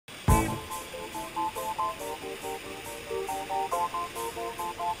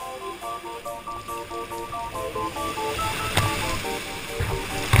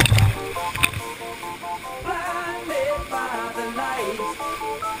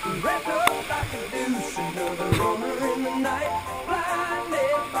wrapped up like a deuce, another runner in the night,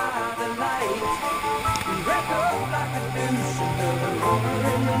 blinded by the light. Wrapped up like a deuce, another runner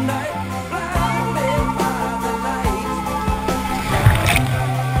in the night, blinded by the light.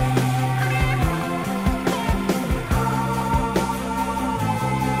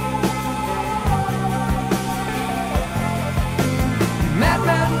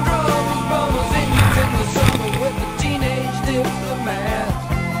 Madman drums, bummers, Indians in the summer with the teenage diplomat.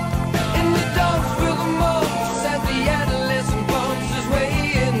 In the dumps with the mumps as the adolescent bumps his way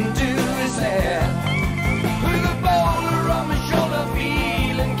into his hat. With a boulder on my shoulder,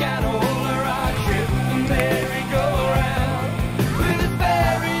 feeling kind of older, I trip the merry-go-round. With his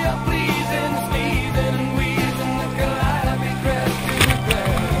barrier pleasing, sneezing and wheezing, the calliope crashed to the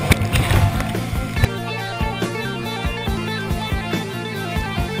ground.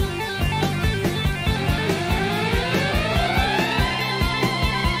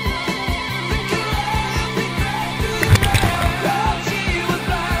 Oh, she was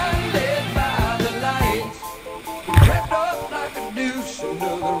blinded by the lights, wrapped up like a deuce,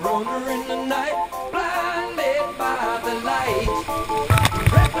 another runner in the night, blinded by the lights.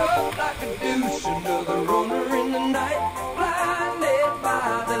 Wrapped up like a deuce, another runner in the night, blinded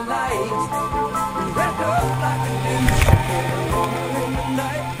by the lights. Wrapped up like a deuce, another runner in the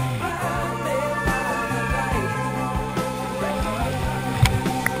night, blinded by the lights.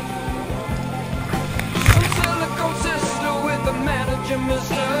 Some silicone sister with the manager,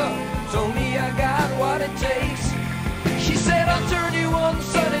 mister, told me I got what it takes. She said I'll turn you on,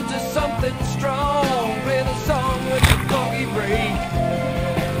 son, into something strong. Play the song with the funky break.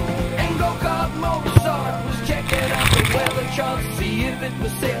 And go-kart Mozart was checking out the weather chart to see if it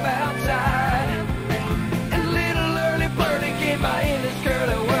was safe outside. And little early birdie came by in his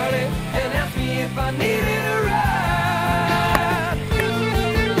curly-whirly and asked me if I needed a ride.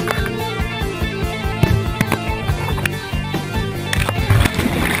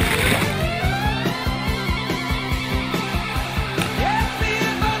 Asked me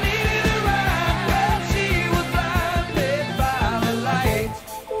if I needed a ride. Well, she was blinded by the light,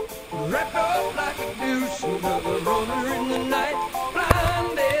 wrapped up like a deuce, another runner in the night,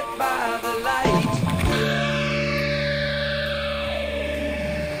 blinded by the light.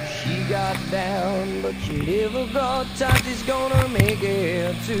 She got down, but she never thought Tati's gonna make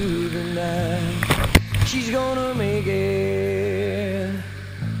it to the night. She's gonna make it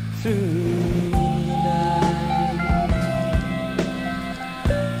through the night.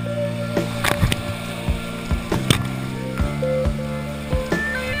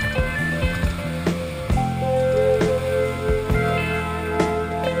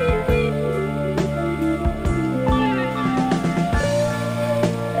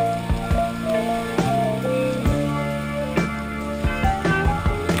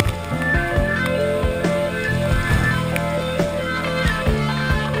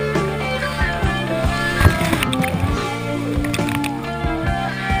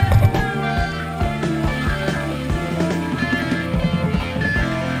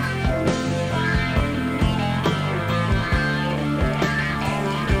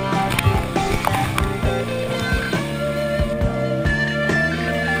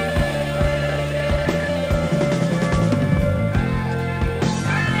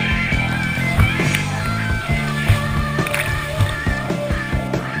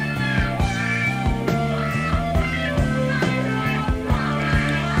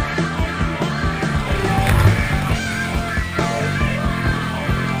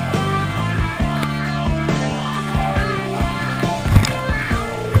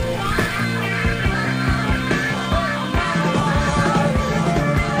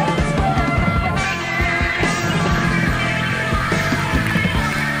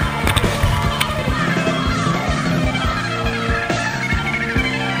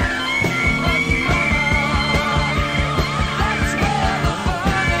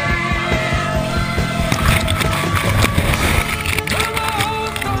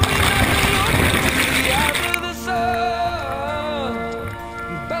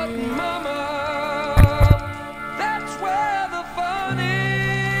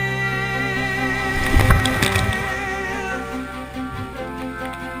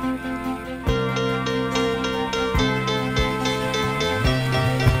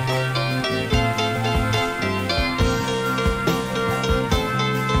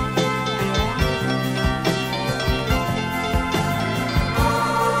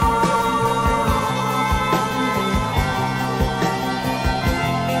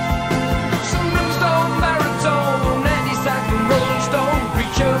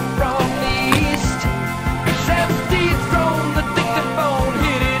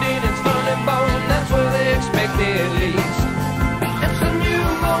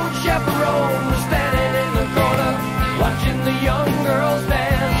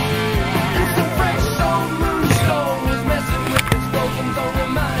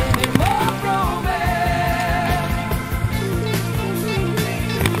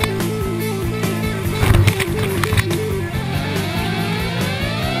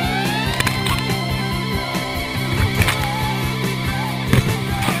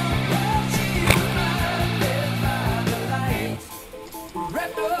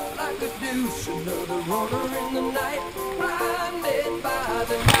 another runner in the night, blinded by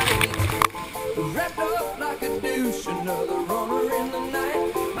the night, wrapped up like a douche, another runner in the night.